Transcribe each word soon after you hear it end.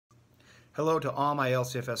Hello to all my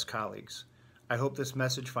LCFS colleagues. I hope this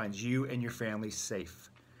message finds you and your family safe.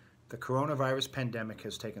 The coronavirus pandemic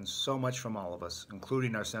has taken so much from all of us,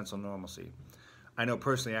 including our sense of normalcy. I know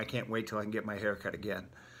personally I can't wait till I can get my hair cut again.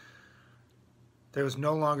 There is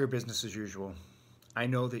no longer business as usual. I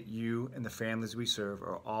know that you and the families we serve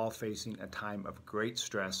are all facing a time of great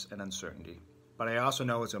stress and uncertainty. But I also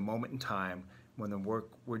know it's a moment in time when the work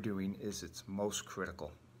we're doing is its most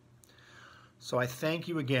critical. So I thank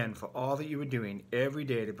you again for all that you are doing every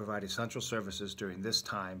day to provide essential services during this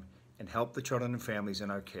time and help the children and families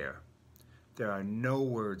in our care. There are no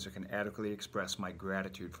words that can adequately express my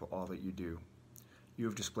gratitude for all that you do. You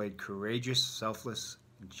have displayed courageous, selfless,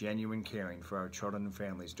 and genuine caring for our children and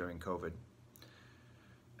families during COVID.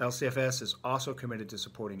 LCFS is also committed to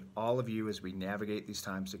supporting all of you as we navigate these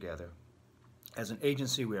times together. As an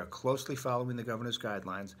agency, we are closely following the governor's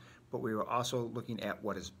guidelines, but we are also looking at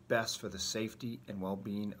what is best for the safety and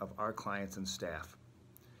well-being of our clients and staff.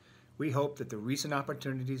 We hope that the recent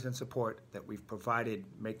opportunities and support that we've provided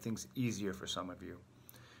make things easier for some of you.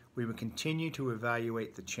 We will continue to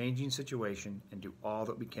evaluate the changing situation and do all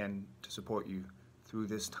that we can to support you through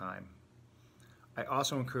this time. I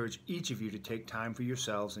also encourage each of you to take time for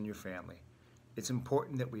yourselves and your family. It's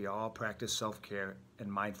important that we all practice self-care and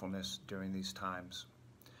mindfulness during these times.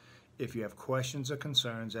 If you have questions or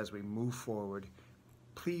concerns as we move forward,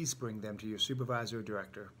 please bring them to your supervisor or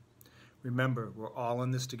director. Remember, we're all in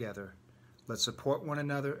this together. Let's support one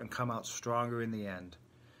another and come out stronger in the end,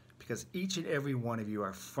 because each and every one of you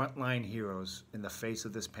are frontline heroes in the face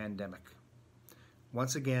of this pandemic.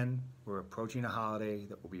 Once again, we're approaching a holiday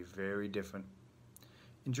that will be very different.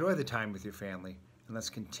 Enjoy the time with your family, and let's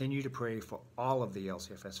continue to pray for all of the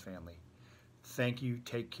LCFS family. Thank you,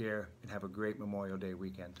 take care, and have a great Memorial Day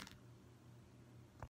weekend.